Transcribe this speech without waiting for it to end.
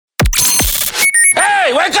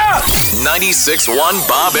Wake up! 96.1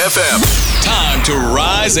 Bob FM. Time to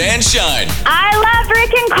rise and shine. I love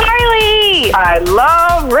Rick and Carly. I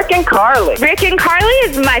love Rick and Carly. Rick and Carly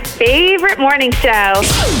is my favorite morning show.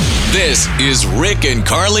 This is Rick and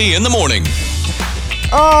Carly in the morning.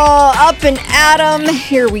 Oh, up and at 'em.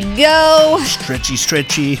 Here we go.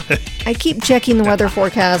 Stretchy. I keep checking the weather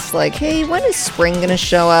forecast like, hey, when is spring going to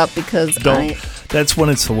show up? Because That's when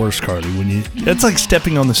it's the worst, Carly. That's like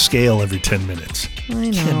stepping on the scale every 10 minutes. I know.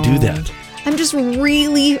 You can't do that. I'm just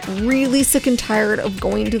really, really sick and tired of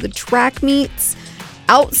going to the track meets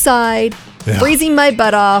outside, freezing my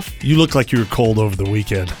butt off. You look like you were cold over the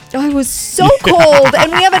weekend. I was so cold,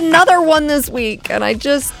 and we have another one this week. And I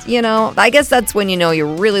just, I guess that's when you know you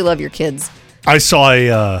really love your kids. I saw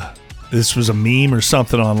this was a meme or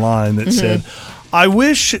something online that said, I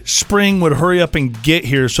wish spring would hurry up and get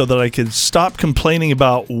here so that I could stop complaining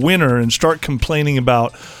about winter and start complaining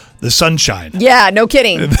about the sunshine. Yeah, no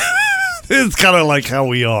kidding. It's kind of like how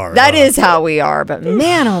we are. That is how we are. But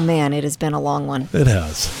man, oh man, it has been a long one. It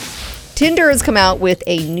has. Tinder has come out with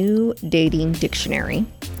a new dating dictionary.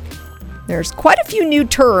 There's quite a few new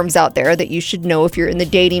terms out there that you should know if you're in the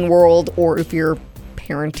dating world or if you're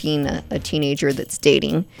parenting a teenager that's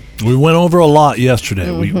dating. We went over a lot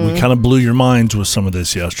yesterday. We kind of blew your minds with some of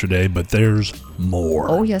this yesterday, but there's more.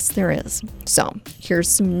 Oh, yes, there is. So here's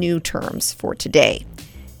some new terms for today.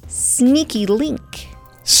 Sneaky link.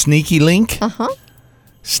 Sneaky link? Uh-huh.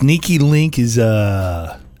 Sneaky link is,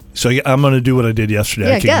 so I'm going to do what I did yesterday.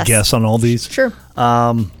 Yeah, I can guess on all these. Sure.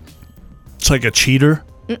 It's like a cheater.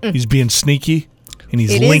 He's being sneaky, and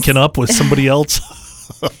he's linking up with somebody else.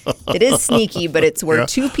 It is sneaky, but it's where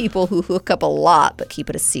two people who hook up a lot but keep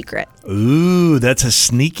it a secret. Ooh, that's a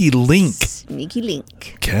sneaky link. Sneaky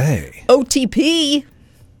link. Okay. OTP.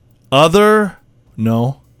 Other?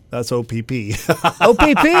 No, that's OPP.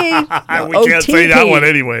 OPP. We can't say that one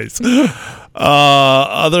anyways.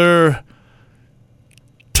 Other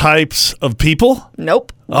types of people?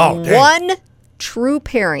 Nope. Oh, dang. One true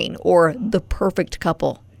pairing or the perfect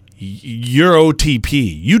couple. You're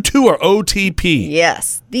OTP. You two are OTP.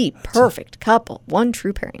 Yes, the perfect couple. One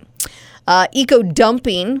true pairing.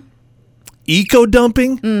 Eco-dumping.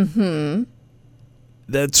 Eco-dumping? Mm-hmm.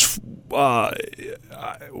 That's,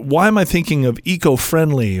 why am I thinking of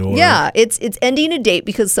eco-friendly? Or Yeah, it's ending a date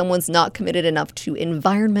because someone's not committed enough to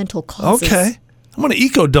environmental causes. Okay. I'm going to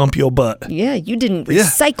eco-dump your butt. Yeah, you didn't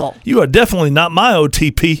recycle. You are definitely not my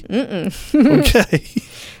OTP. Okay.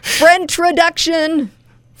 Friend-troduction.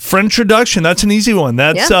 Friend-troduction, that's an easy one.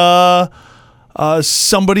 That's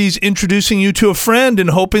somebody's introducing you to a friend and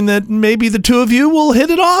hoping that maybe the two of you will hit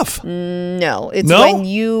it off. No, it's when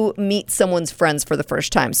you meet someone's friends for the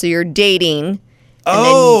first time. So you're dating, and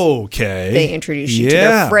okay. they introduce you to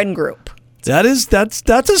their friend group. That's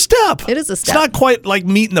a step. It is a step. It's not quite like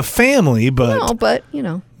meeting the family, but No, but,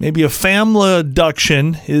 maybe a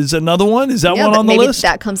family-duction is another one. Is that one on the maybe list?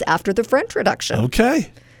 that comes after the friend-troduction.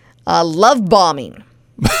 Okay. Love bombing.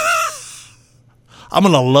 I'm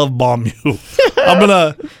going to love bomb you.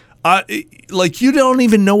 You don't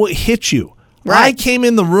even know what hit you. Right. I came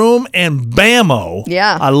in the room and bammo.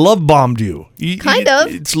 Yeah. I love bombed you. Kind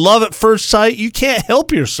of. It's love at first sight. You can't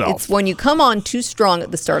help yourself. It's when you come on too strong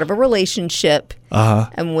at the start of a relationship.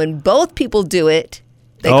 And when both people do it,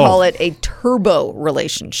 they call it a turbo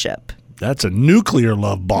relationship. That's a nuclear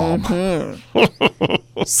love bomb.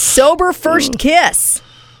 Sober first kiss.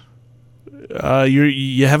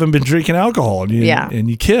 You haven't been drinking alcohol and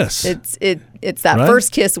you kiss. It's that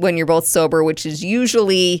first kiss when you're both sober, which is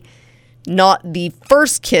usually not the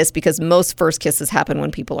first kiss because most first kisses happen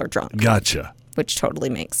when people are drunk. Gotcha. Which totally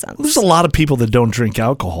makes sense. There's a lot of people that don't drink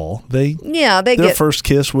alcohol. Their first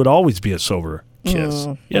kiss would always be a sober kiss.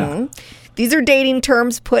 Yeah. These are dating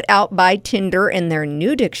terms put out by Tinder in their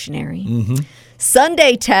new dictionary.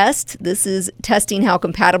 Sunday test. This is testing how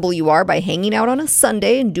compatible you are by hanging out on a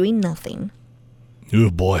Sunday and doing nothing. Oh,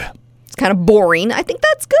 boy. It's kind of boring. I think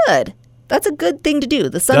that's good. That's a good thing to do,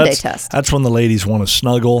 the Sunday test. That's when the ladies want to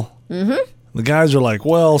snuggle. The guys are like,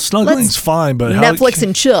 well, snuggling's fine, but Netflix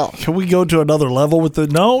and chill. Can we go to another level with the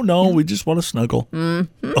No, we just want to snuggle.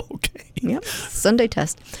 Okay. Yep. Sunday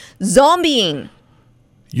test. Zombieing.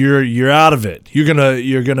 You're out of it. You're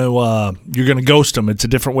gonna ghost them. It's a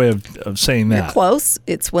different way of saying that. You're close.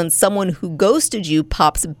 It's when someone who ghosted you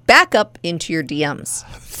pops back up into your DMs.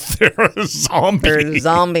 They're a zombie. They're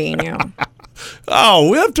zombieing you. Oh,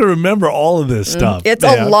 we have to remember all of this stuff. It's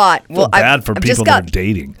a lot. Well, bad for people that are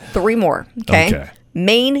dating. 3 more. Okay.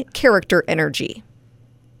 Main character energy.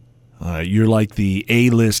 You're like the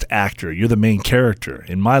A-list actor. You're the main character.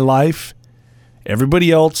 In my life,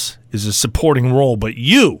 everybody else is a supporting role, but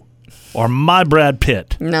you or my Brad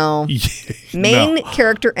Pitt. No. Main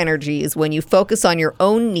character energy is when you focus on your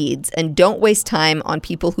own needs and don't waste time on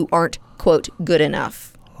people who aren't, quote, good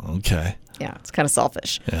enough. Okay. Yeah, it's kind of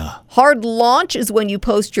selfish. Yeah. Hard launch is when you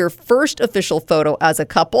post your first official photo as a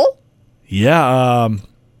couple. Yeah.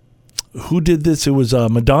 Who did this? It was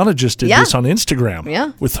Madonna just did this on Instagram.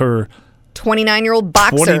 Yeah. With her 29-year-old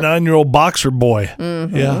boxer. 29-year-old boxer boy.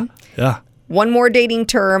 Mm-hmm. Yeah. Yeah. One more dating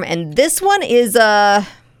term, and this one is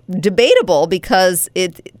debatable because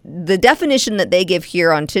the definition that they give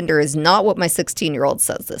here on Tinder is not what my 16-year-old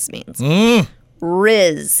says this means.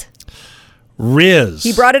 Riz.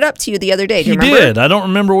 He brought it up to you the other day. Do you remember? He did. I don't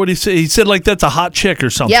remember what he said. He said like that's a hot chick or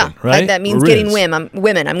something, yeah, right? That means Riz. getting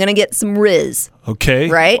women. I'm going to get some Riz. Okay.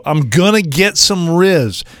 Right? I'm going to get some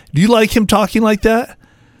Riz. Do you like him talking like that?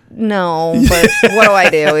 No, but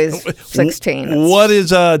what do? He's 16. What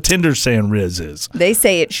is Tinder saying Riz is? They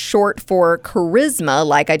say it's short for charisma.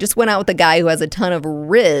 Like, I just went out with a guy who has a ton of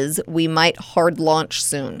Riz. We might hard launch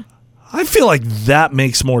soon. I feel like that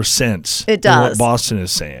makes more sense. It than does. what Boston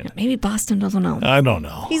is saying. Maybe Boston doesn't know. I don't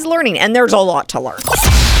know. He's learning, and there's a lot to learn.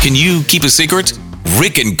 Can you keep a secret?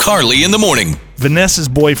 Rick and Carly in the morning. Vanessa's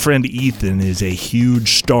boyfriend Ethan is a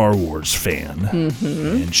huge Star Wars fan,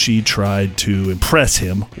 and she tried to impress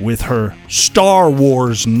him with her Star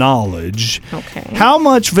Wars knowledge. Okay.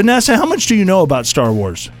 Vanessa, how much do you know about Star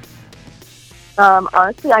Wars?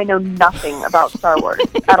 Honestly, I know nothing about Star Wars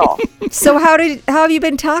at all. So how have you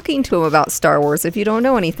been talking to him about Star Wars if you don't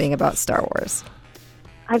know anything about Star Wars?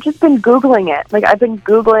 I've just been Googling it. Like, I've been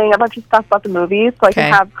Googling a bunch of stuff about the movies so I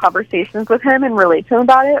can have conversations with him and relate to him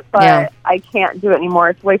about it, but I can't do it anymore.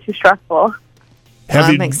 It's way too stressful.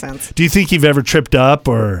 That makes sense. Do you think you've ever tripped up,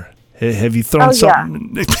 or have you thrown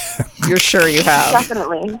something? Yeah. You're sure you have?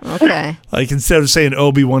 Definitely. Okay. Like, instead of saying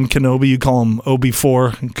Obi-Wan Kenobi, you call him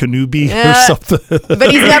Obi-4 Kenobi or something. But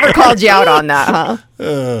he's never called you out on that,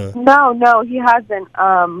 huh? No, he hasn't.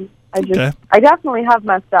 I definitely have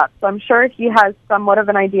messed up, so I'm sure he has somewhat of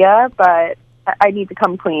an idea, but I need to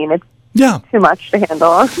come clean. It's too much to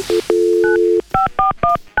handle.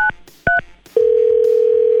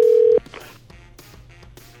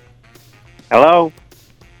 Hello?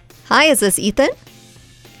 Hi, is this Ethan?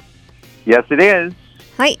 Yes, it is.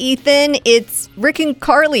 Hi, Ethan. It's Rick and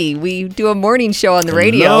Carly. We do a morning show on the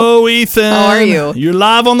radio. Hello, Ethan. How are you? You're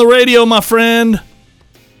live on the radio, my friend.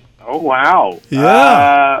 Oh, wow.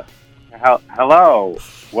 Yeah. Hello.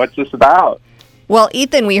 What's this about? Well,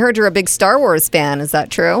 Ethan, we heard you're a big Star Wars fan. Is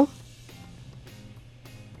that true?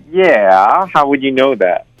 Yeah. How would you know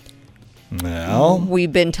that? Well,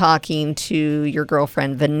 we've been talking to your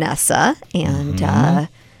girlfriend, Vanessa, and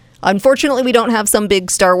unfortunately, we don't have some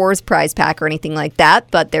big Star Wars prize pack or anything like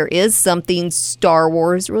that, but there is something Star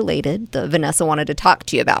Wars related that Vanessa wanted to talk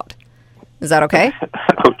to you about. Is that okay?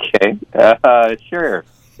 Okay. Sure.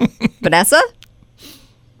 Vanessa?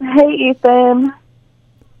 Hey, Ethan.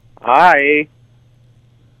 Hi.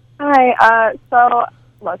 Hi. So,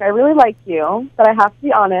 look, I really like you, but I have to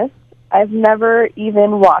be honest. I've never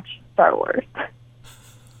even watched Star Wars.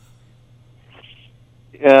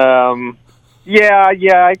 Yeah,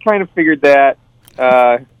 I kind of figured that.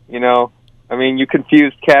 You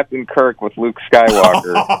confused Captain Kirk with Luke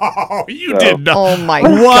Skywalker. Oh, you did not. Oh, my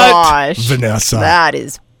What? gosh. Vanessa. That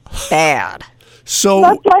is bad. So,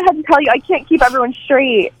 that's why I had to tell you. I can't keep everyone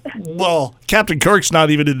straight. well, Captain Kirk's not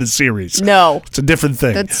even in the series. No. It's a different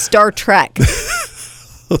thing. That's Star Trek.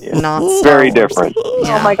 Not Star Very Wars. different.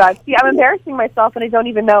 Yeah. Oh, my God. See, I'm embarrassing myself, and I don't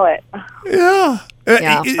even know it. Yeah.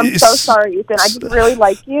 Yeah. I'm so sorry, Ethan. I just really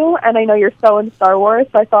like you, and I know you're so into Star Wars,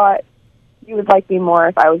 so I thought you would like me more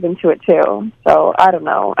if I was into it, too. So, I don't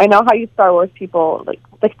know. I know how you Star Wars people,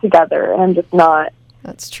 stick together, and I'm just not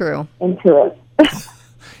That's true. into it.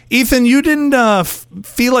 Ethan, you didn't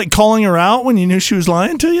feel like calling her out when you knew she was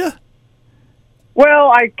lying to you?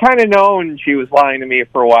 Well, I kind of known she was lying to me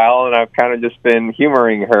for a while, and I've kind of just been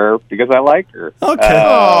humoring her because I like her. Okay.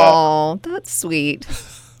 Oh, that's sweet.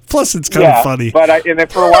 Plus, it's kind of funny. But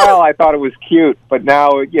for a while, I thought it was cute. But now,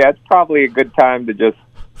 it's probably a good time to just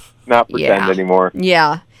not pretend anymore.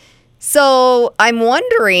 Yeah. So I'm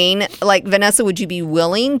wondering, Vanessa, would you be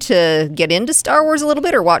willing to get into Star Wars a little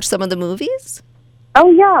bit or watch some of the movies? Oh,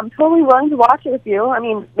 yeah, I'm totally willing to watch it with you. I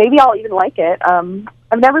mean, maybe I'll even like it.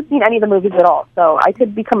 I've never seen any of the movies at all, so I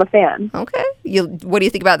could become a fan. Okay. What do you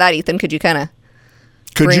think about that, Ethan? Could you kind of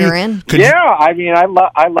bring her in?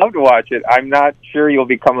 I love to watch it. I'm not sure you'll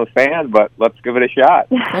become a fan, but let's give it a shot.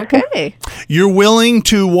 Okay. You're willing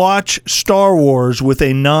to watch Star Wars with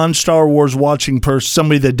a non-Star Wars watching person,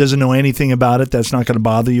 somebody that doesn't know anything about it, that's not going to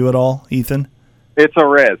bother you at all, Ethan? It's a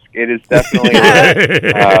risk. It is definitely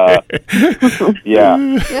a risk. Yeah.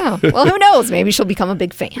 Yeah. Well, who knows? Maybe she'll become a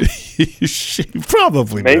big fan. She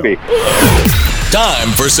probably Maybe. Time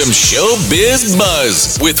for some showbiz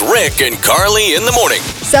buzz with Rick and Carly in the morning.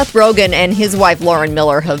 Seth Rogen and his wife Lauren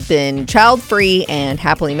Miller have been child-free and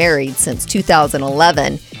happily married since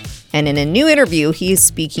 2011. And in a new interview, he is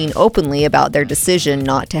speaking openly about their decision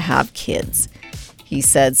not to have kids. He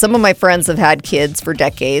said, "Some of my friends have had kids for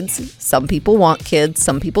decades. Some people want kids.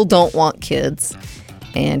 Some people don't want kids."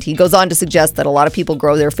 And he goes on to suggest that a lot of people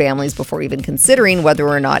grow their families before even considering whether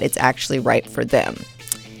or not it's actually right for them.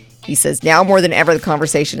 He says, "Now more than ever, the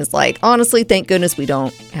conversation is like, honestly, thank goodness we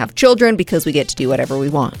don't have children because we get to do whatever we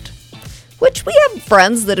want." Which we have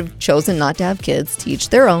friends that have chosen not to have kids, to each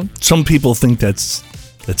their own. Some people think that's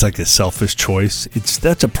like a selfish choice.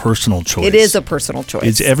 That's a personal choice. It is a personal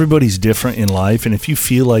choice. Everybody's different in life, and if you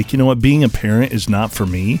feel like, you know what, being a parent is not for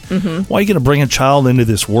me, why are you going to bring a child into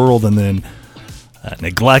this world and then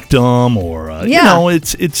neglect them or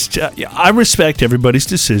I respect everybody's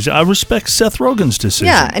decision. I respect Seth Rogen's decision.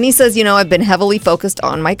 Yeah, and he says, I've been heavily focused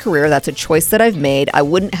on my career. That's a choice that I've made. I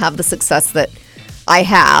wouldn't have the success that I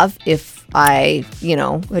have if I,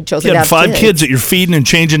 had chosen to have 5 kids that you're feeding and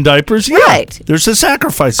changing diapers. Yeah, right. There's a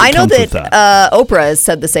sacrifice that I know comes with that. Oprah has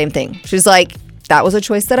said the same thing. She's like, that was a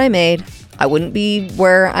choice that I made. I wouldn't be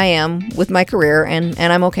where I am with my career, and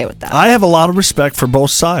I'm okay with that. I have a lot of respect for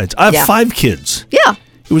both sides. I have 5 kids. Yeah.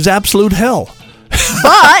 It was absolute hell.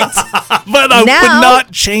 But I would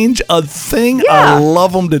not change a thing. Yeah. I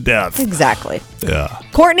love them to death. Exactly. Yeah.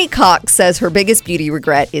 Courtney Cox says her biggest beauty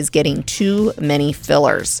regret is getting too many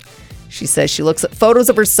fillers. She says she looks at photos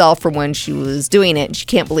of herself from when she was doing it, and she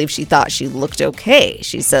can't believe she thought she looked okay.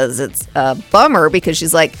 She says it's a bummer because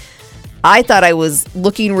she's like, I thought I was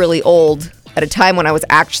looking really old at a time when I was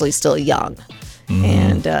actually still young.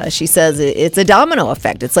 And she says it's a domino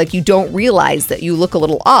effect. It's like you don't realize that you look a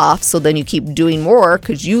little off, so then you keep doing more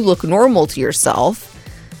because you look normal to yourself.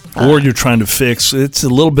 Or you're trying to fix. It's a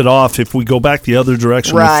little bit off if we go back the other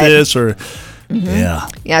direction with this or... Yeah.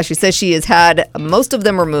 Yeah, she says she has had most of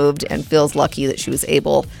them removed and feels lucky that she was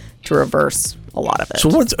able to reverse a lot of it. So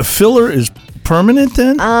what's a filler is permanent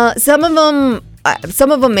then? Some of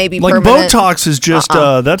them may be like permanent. Like Botox is just,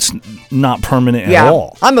 that's not permanent at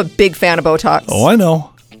all. I'm a big fan of Botox. Oh, I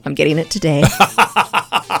know. I'm getting it today.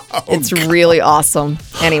 It's really awesome.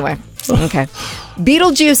 Anyway, okay.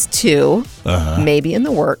 Beetlejuice 2 may be in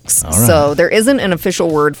the works. Right. So there isn't an official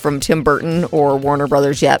word from Tim Burton or Warner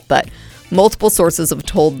Brothers yet, but multiple sources have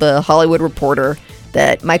told The Hollywood Reporter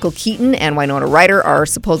that Michael Keaton and Winona Ryder are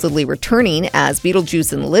supposedly returning as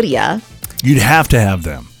Beetlejuice and Lydia. You'd have to have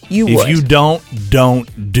them. If you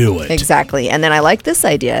don't do it. Exactly. And then I like this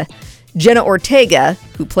idea. Jenna Ortega,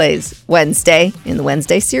 who plays Wednesday in the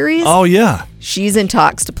Wednesday series. Oh, yeah. She's in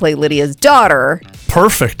talks to play Lydia's daughter.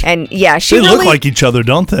 Perfect. And yeah, they look like each other,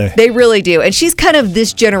 don't they? They really do. And she's kind of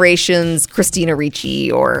this generation's Christina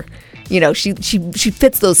Ricci, or, she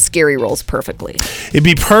fits those scary roles perfectly. It'd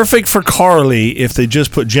be perfect for Carly if they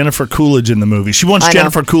just put Jennifer Coolidge in the movie. She wants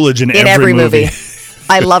Jennifer Coolidge in every movie.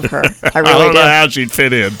 I love her. I really do. I don't know how she'd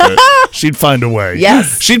fit in, but she'd find a way.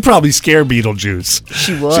 Yes. She'd probably scare Beetlejuice.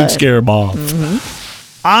 She would. She'd scare him off.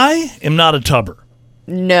 Mm-hmm. I am not a tubber.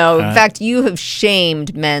 No. In fact, you have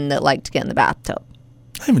shamed men that like to get in the bathtub.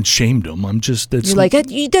 I haven't shamed them. I'm just... You're like, a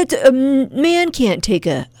man can't take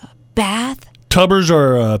a bath. Tubbers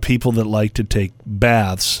are people that like to take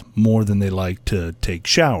baths more than they like to take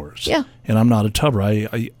showers. Yeah. And I'm not a tubber.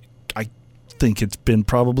 I think it's been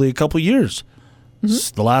probably a couple years.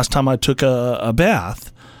 Mm-hmm. The last time I took a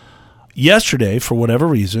bath. Yesterday, for whatever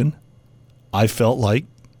reason, I felt like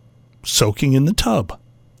soaking in the tub.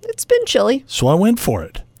 It's been chilly. So I went for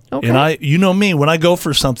it. Okay. And you know me, when I go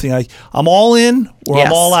for something, I'm all in or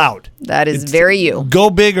I'm all out. That is very you.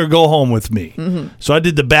 Go big or go home with me. Mm-hmm. So I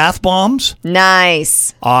did the bath bombs.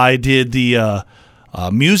 Nice. I did the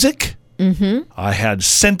music. Mm-hmm. I had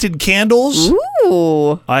scented candles.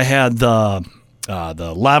 Ooh. I had the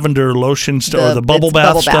lavender lotion or the bubble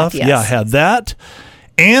bath stuff. Yes. Yeah, I had that.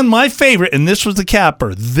 And my favorite, and this was the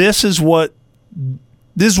capper. This is what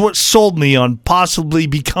sold me on possibly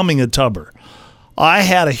becoming a tubber. I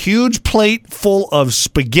had a huge plate full of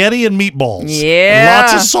spaghetti and meatballs. Yeah.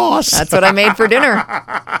 Lots of sauce. That's what I made for dinner.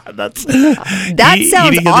 That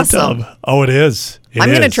sounds awesome. Oh, it is. I'm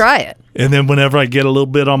going to try it. And then whenever I get a little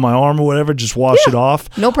bit on my arm or whatever, just wash it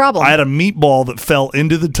off. No problem. I had a meatball that fell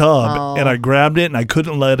into the tub, and I grabbed it, and I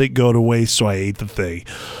couldn't let it go to waste, so I ate the thing.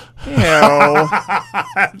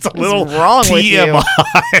 That's a little wrong with you?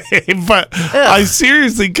 TMI, but I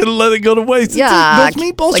seriously couldn't let it go to waste. Yeah. Those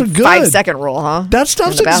meatballs like are good. 5-second rule, huh? That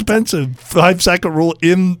stuff's In the bathtub. expensive. 5-second rule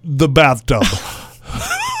in the bathtub.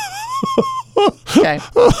 Okay.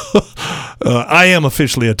 I am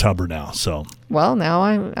officially a tubber now, so. Well, now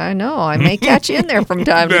I know. I may catch you in there from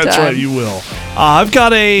time to time. That's right, you will. I've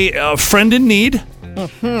got a friend in need.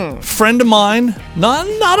 Friend of mine,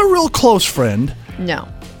 not a real close friend. No.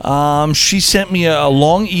 She sent me a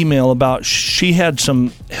long email about she had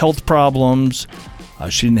some health problems.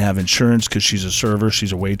 She didn't have insurance because she's a server,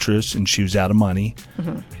 she's a waitress, and she was out of money.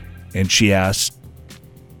 And she asked,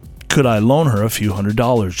 could I loan her a few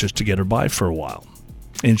 $100s just to get her by for a while?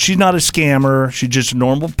 And she's not a scammer. She's just a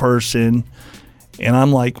normal person. And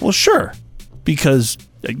I'm like, well, sure. Because,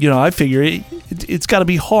 I figure it's got to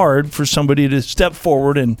be hard for somebody to step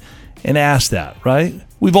forward and ask that, right?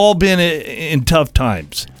 We've all been in tough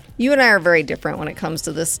times. You and I are very different when it comes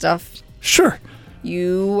to this stuff. Sure.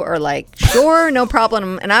 You are like, sure, no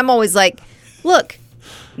problem. And I'm always like, look,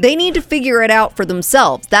 they need to figure it out for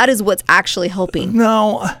themselves. That is what's actually helping.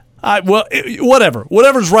 No, whatever.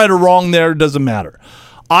 Whatever's right or wrong there doesn't matter.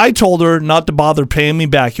 I told her not to bother paying me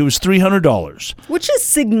back. It was $300. Which is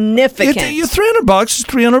significant. $300 is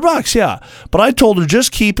 $300, yeah. But I told her,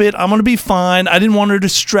 just keep it. I'm going to be fine. I didn't want her to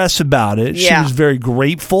stress about it. Yeah. She was very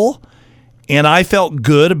grateful, and I felt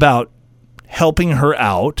good about helping her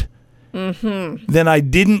out. Then I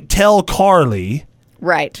didn't tell Carly.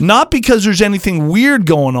 Right. Not because there's anything weird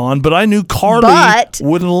going on, but I knew Carly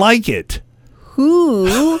wouldn't like it.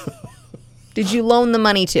 Who did you loan the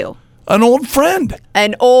money to? An old friend.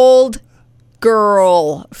 An old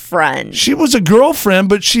girlfriend. She was a girlfriend,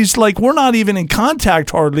 but she's like, we're not even in contact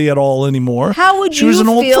hardly at all anymore. How would she you was an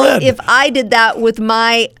old feel friend. if I did that with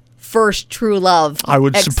my first true love? I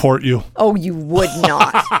would support you. Oh, you would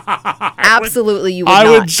not. Absolutely, you would not. I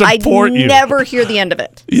would support you. I'd never hear the end of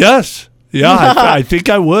it. Yes. Yeah, I think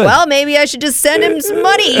I would. Well, maybe I should just send him some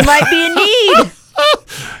money. He might be in need.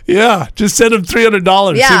 Yeah, just send him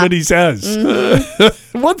 $300. Yeah. See what he says.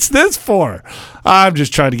 What's this for? I'm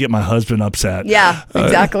just trying to get my husband upset. Yeah,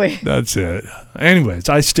 exactly. That's it. Anyways,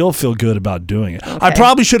 I still feel good about doing it. I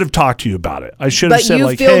probably should have talked to you about it. I should have But said, you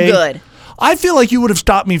like, feel hey, good. I feel like you would have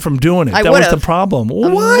stopped me from doing it. I That would was the have. problem.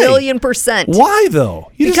 Why? 1,000,000%. Why, though?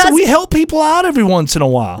 Because- we help people out every once in a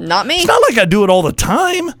while. Not me. It's not like I do it all the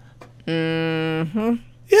time. Mm-hmm.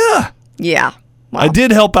 Yeah. Yeah. Well, I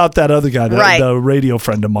did help out that other guy, Right. the radio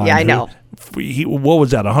friend of mine. Yeah, I know. What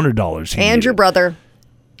was that, $100? And your brother.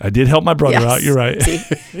 I did help my brother Yes. out. You're right. See,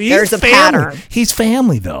 He's there's a family. pattern. He's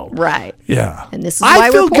family, though. Right. Yeah. And this is why I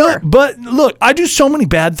feel we're poor. good. But look, I do so many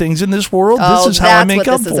bad things in this world. Oh, This is how I that's make what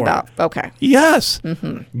up this for is it. about. Okay. Yes.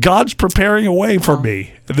 God's preparing a way for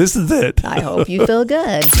me. This is it. I hope you feel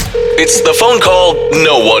good. It's the phone call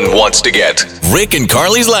no one wants to get. Rick and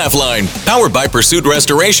Carly's Laugh Line, powered by Pursuit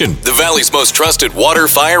Restoration, the Valley's most trusted water,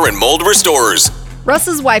 fire, and mold restorers.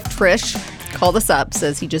 Russ's wife, Trish, called us up,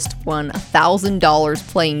 says he just won $1,000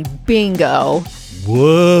 playing bingo.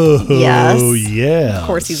 Whoa. Yes. Yeah. Of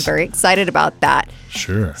course, he's very excited about that.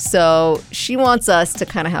 Sure. So she wants us to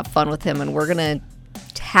kind of have fun with him, and we're going to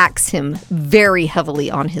tax him very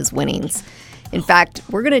heavily on his winnings. In fact,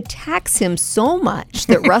 we're going to tax him so much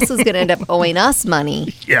that Russ is going to end up owing us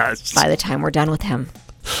money Yes. by the time we're done with him.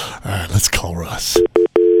 All right, let's call Russ.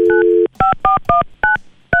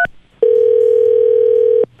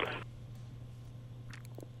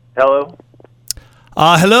 Hello?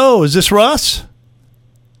 Hello, is this Russ?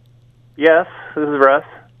 Yes, this is Russ.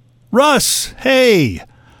 Russ, hey.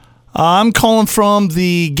 I'm calling from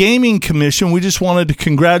the Gaming Commission. We just wanted to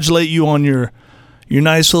congratulate you on your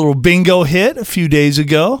nice little bingo hit a few days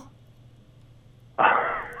ago.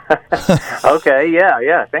 Okay,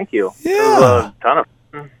 yeah, thank you. Yeah. It was a ton of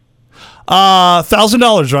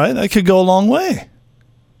 $1,000, right? That could go a long way.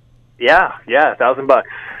 Yeah, $1,000.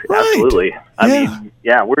 Right. Absolutely. I Yeah. mean,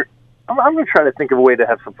 yeah, I'm going to try to think of a way to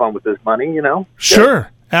have some fun with this money, you know? Sure.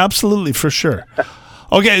 Absolutely, for sure.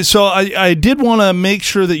 Okay, so I did want to make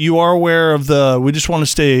sure that you are aware of we just want to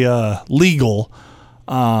stay legal.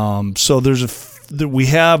 So we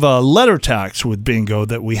have a letter tax with bingo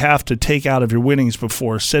that we have to take out of your winnings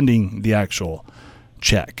before sending the actual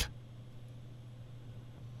check.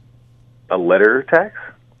 A letter tax?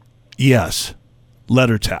 Yes,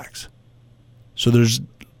 letter tax. So there's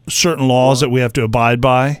certain laws that we have to abide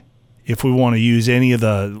by if we want to use any of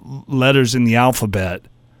the letters in the alphabet.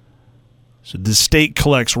 So the state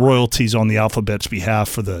collects royalties on the alphabet's behalf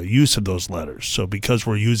for the use of those letters. So because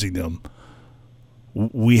we're using them,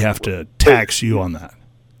 we have to tax you on that.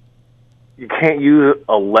 You can't use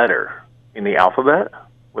a letter in the alphabet?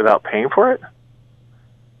 without paying for it?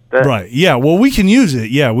 Right. Yeah. Well, we can use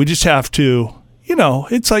it. Yeah. We just have to,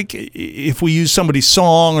 it's like if we use somebody's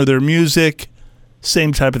song or their music,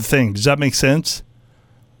 same type of thing. Does that make sense?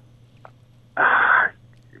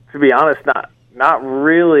 To be honest, not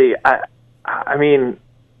really. I mean,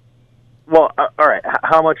 well, all right.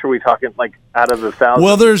 How much are we talking? Like out of the 1,000?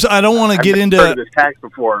 Well, I don't want to get into this tax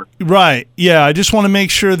before. Right. Yeah. I just want to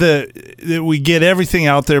make sure that we get everything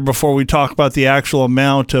out there before we talk about the actual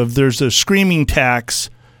amount of. There's a screaming tax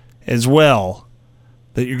as well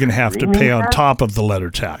that you're going to have to pay on top of the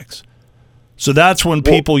letter tax. So that's when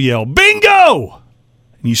people yell bingo,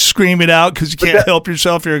 and you scream it out because you can't help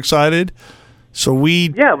yourself. You're excited. So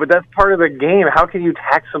yeah, but that's part of the game. How can you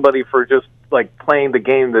tax somebody for just like playing the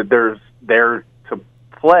game that there's there to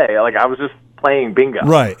play? Like I was just playing bingo,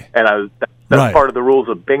 right? And that's part of the rules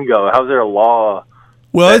of bingo. How's there a law?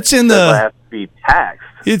 Well, it's in the has to be taxed.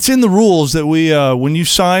 It's in the rules that we when you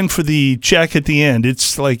sign for the check at the end,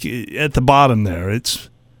 it's like at the bottom there. It's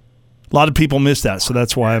a lot of people miss that, so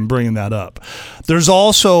that's why I'm bringing that up. There's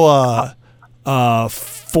also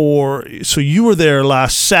so you were there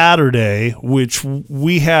last Saturday, which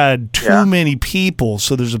we had too many people,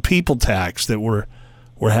 so there's a people tax that we're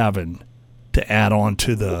having to add on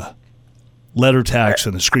to the letter tax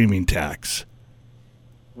and the screaming tax.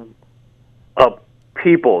 A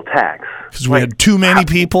people tax. Because we had too many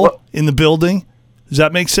people in the building. Does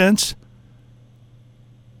that make sense?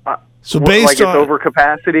 So based like it's on over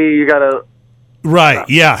capacity, you gotta. Right.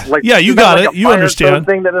 Yeah. You got it. You understand.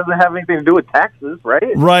 Thing that doesn't have anything to do with taxes,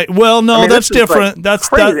 right? Right. Well, no, that's different. Like that's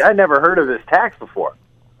crazy. I never heard of this tax before.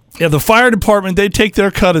 Yeah, the fire department, they take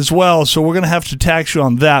their cut as well, so we're going to have to tax you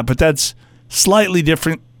on that, but that's slightly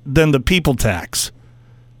different than the people tax.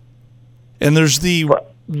 And there's the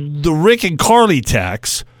Rick and Carly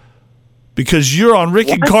tax, because you're on Rick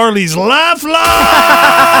and Carly's Laugh Line!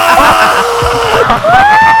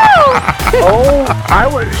 I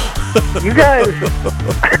was... You guys...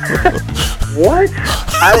 What?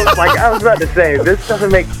 I was about to say, this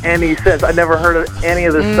doesn't make any sense. I never heard of any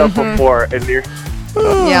of this stuff before, and you're...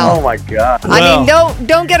 Yeah. Oh my God. I mean,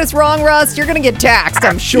 don't get us wrong, Russ. You're going to get taxed,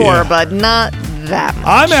 I'm sure, but not that much.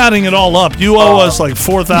 I'm adding it all up. You owe us like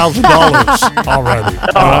 $4,000 already.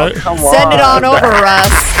 All right? Come on. Send it on over, Russ.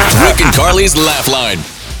 Rick and Carly's Laugh Line.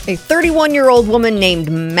 A 31-year-old woman named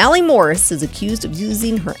Mallie Morris is accused of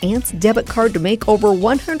using her aunt's debit card to make over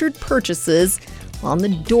 100 purchases on the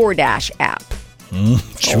DoorDash app.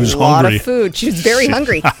 She was a lot hungry. of food. She was very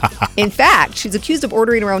hungry. In fact, she's accused of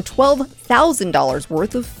ordering around $12,000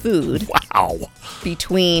 worth of food. Wow.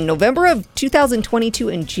 Between November of 2022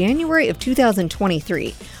 and January of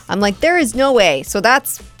 2023. I'm like, there is no way. So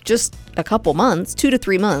that's just a couple months, 2 to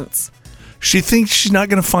 3 months. She thinks she's not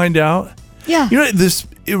going to find out? Yeah. You know,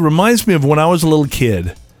 it reminds me of when I was a little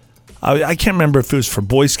kid. I can't remember if it was for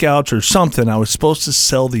Boy Scouts or something. I was supposed to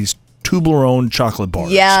sell these Toblerone chocolate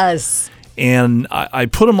bars. Yes. And I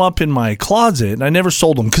put them up in my closet, and I never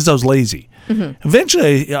sold them because I was lazy. Mm-hmm.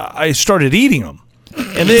 Eventually, I started eating them,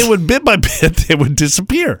 and they would, bit by bit, they would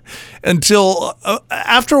disappear until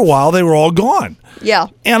after a while, they were all gone. Yeah.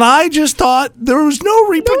 And I just thought there was no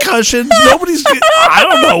repercussions. Nobody's, I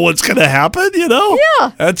don't know what's going to happen, you know?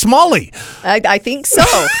 Yeah. That's Molly. I think so.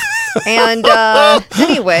 And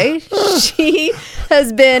anyway, she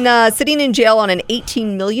has been sitting in jail on an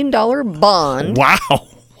 $18 million bond. Wow.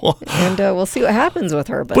 And we'll see what happens with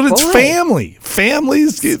her. But it's family.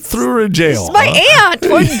 Families threw her in jail. It's my aunt.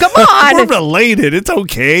 Well, come on. We're related. It's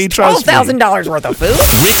okay. Trust me. $12,000 worth of food.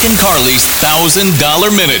 Rick and Carly's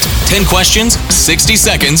 $1,000 minute. 10 questions, 60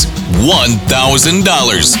 seconds,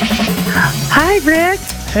 $1,000. Hi, Rick.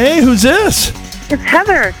 Hey, who's this? It's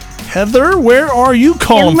Heather. Heather, where are you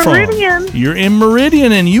calling from? Meridian. You're in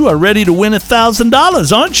Meridian, and you are ready to win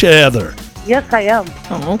 $1,000, aren't you, Heather? Yes, I am.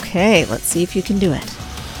 Oh, okay. Let's see if you can do it.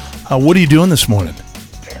 What are you doing this morning?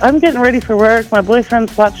 I'm getting ready for work. My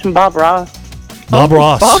boyfriend's watching Bob Ross. Bob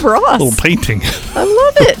Ross. Bob Ross. Little painting. I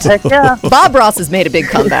love it. Heck yeah. Bob Ross has made a big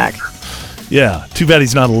comeback. Yeah. Too bad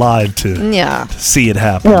he's not alive to see it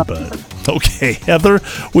happen. Yeah. But okay, Heather,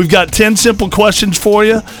 we've got 10 simple questions for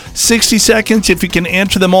you. 60 seconds. If you can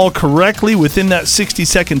answer them all correctly within that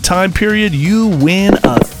 60-second time period, you win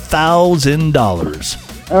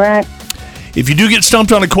 $1,000. All right. If you do get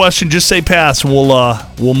stumped on a question, just say pass, and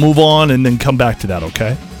we'll move on and then come back to that,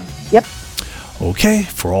 okay? Yep. Okay,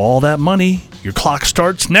 for all that money, your clock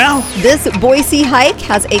starts now. This Boise hike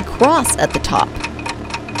has a cross at the top.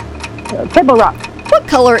 Table Rock. What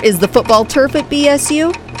color is the football turf at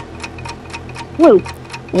BSU? Blue.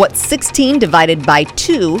 What's 16 divided by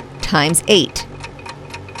 2 times 8?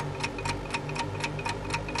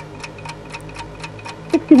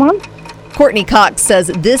 16. 51? Courtney Cox says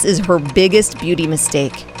this is her biggest beauty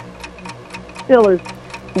mistake. Steelers.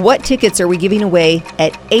 What tickets are we giving away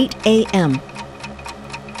at 8 a.m.?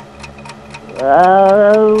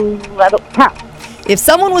 Pass. If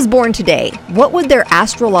someone was born today, what would their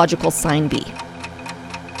astrological sign be?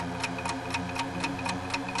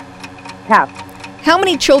 Pass. How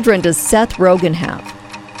many children does Seth Rogen have?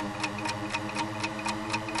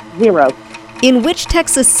 0. In which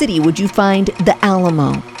Texas city would you find the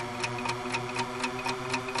Alamo?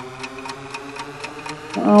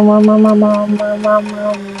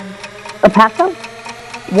 A Paso?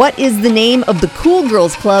 What is the name of the Cool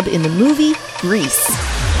Girls Club in the movie Grease?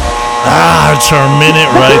 It's our minute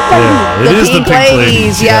right there. It is the Pink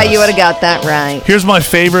Ladies. Yeah, yes. you would have got that right. Here's my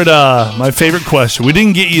favorite question. We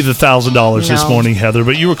didn't get you the $1,000 this morning, Heather,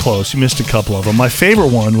 but you were close. You missed a couple of them. My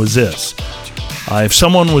favorite one was this. If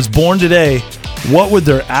someone was born today, what would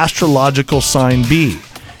their astrological sign be?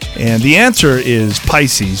 And the answer is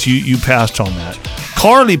Pisces. You passed on that.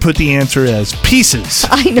 Carly put the answer as pieces.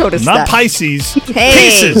 I noticed Not that. Pisces. Hey.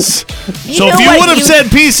 Pieces. You So know if you what? would have said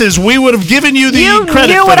pieces, we would have given you the credit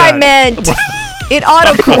You knew for what that. I meant. It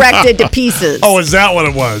auto-corrected to pieces. Oh, is that what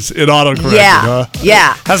it was? It autocorrected, Yeah. huh?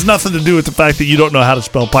 Yeah. Has nothing to do with the fact that you don't know how to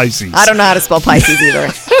spell Pisces. I don't know how to spell Pisces either.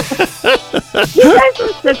 You guys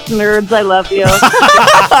are such nerds. I love you.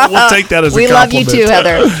 We'll take that as a We love compliment. you too,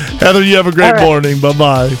 Heather. Heather, you have a great All right. morning.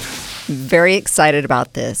 Bye-bye. Very excited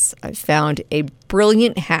about this. I found a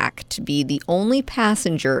brilliant hack to be the only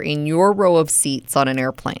passenger in your row of seats on an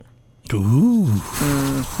airplane. Ooh.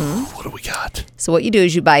 What do we got? So what you do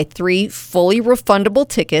is you buy 3 fully refundable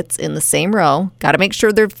tickets in the same row. Got to make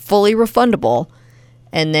sure they're fully refundable.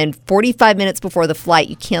 And then 45 minutes before the flight,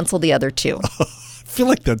 you cancel the other 2. I feel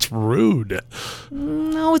like that's rude.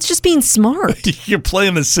 No, it's just being smart. You're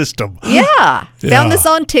playing the system. Yeah. Yeah. Found this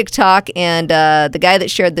on TikTok, and the guy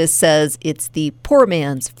that shared this says it's the poor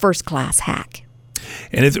man's first class hack.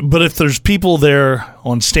 But if there's people there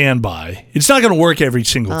on standby, it's not going to work every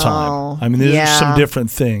single time. I mean, there's yeah. some different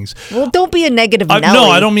things. Well, don't be a negative Nelly. No,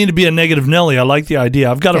 I don't mean to be a negative Nelly. I like the idea.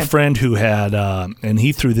 I've got a friend who had, and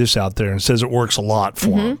he threw this out there and says it works a lot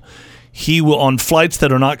for him. He will, on flights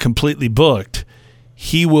that are not completely booked,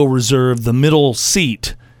 he will reserve the middle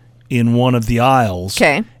seat in one of the aisles.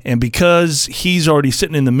 Okay. And because he's already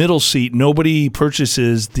sitting in the middle seat, nobody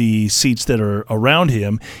purchases the seats that are around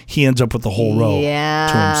him. He ends up with the whole row to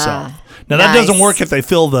himself. Now, that doesn't work if they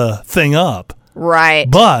fill the thing up. Right.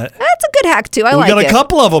 But that's a good hack, too. I we like got it. a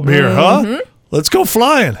couple of them here, huh? Let's go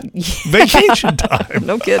flying. Vacation time.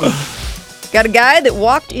 No kidding. Got a guy that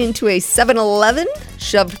walked into a 7-Eleven,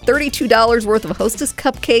 shoved $32 worth of Hostess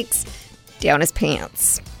cupcakes down his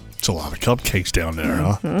pants. It's a lot of cupcakes down there,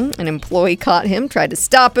 huh? An employee caught him, tried to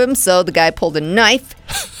stop him, so the guy pulled a knife,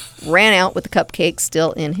 ran out with the cupcakes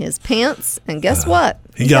still in his pants, and guess what?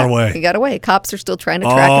 He got away. He got away. Cops are still trying to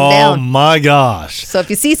track him down. Oh, my gosh. So if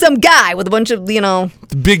you see some guy with a bunch of, The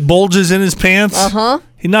big bulges in his pants?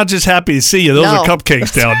 He's not just happy to see you. Those are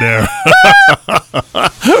cupcakes down there.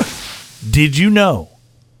 Did you know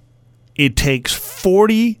it takes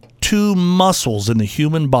 42 muscles in the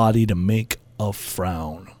human body to make a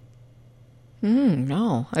frown?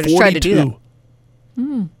 No, I just tried to do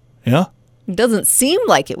that. Yeah? It doesn't seem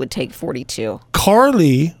like it would take 42.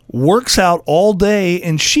 Carly works out all day,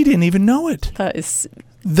 and she didn't even know it. That is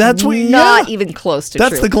That's what not even close to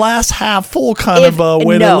That's true. the glass half full kind of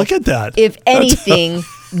way to look at that. If anything,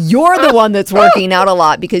 you're the one that's working out a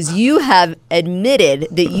lot because you have admitted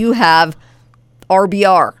that you have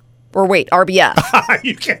RBR. Or wait, RBF.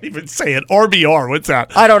 You can't even say it. RBR, what's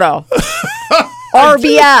that? I don't know.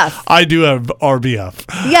 RBF. I do have RBF.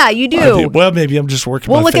 Yeah, you do. I do. Well, maybe I'm just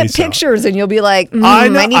working We'll my look at face out. pictures and you'll be like, I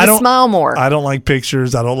know- I need I to don't- smile more. I don't like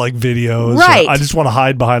pictures. I don't like videos. Right. I just want to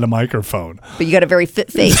hide behind a microphone. But you got a very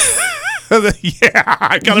fit face. Yeah,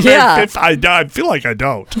 I got a very fit. I feel like I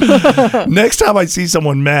don't. Next time I see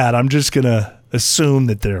someone mad, I'm just going to assume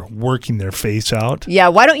that they're working their face out. Yeah,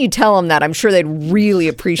 why don't you tell them that? I'm sure they'd really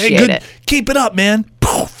appreciate Hey, good. it. Keep it up, man.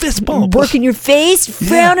 Fist bump. Working your face,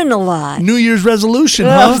 frowning a lot. New Year's resolution, Oh,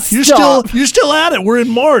 huh? stop. You're still at it. We're in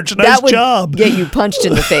March. Nice That would job. get you punched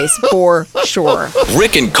in the face for sure.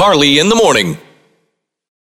 Rick and Carly in the morning.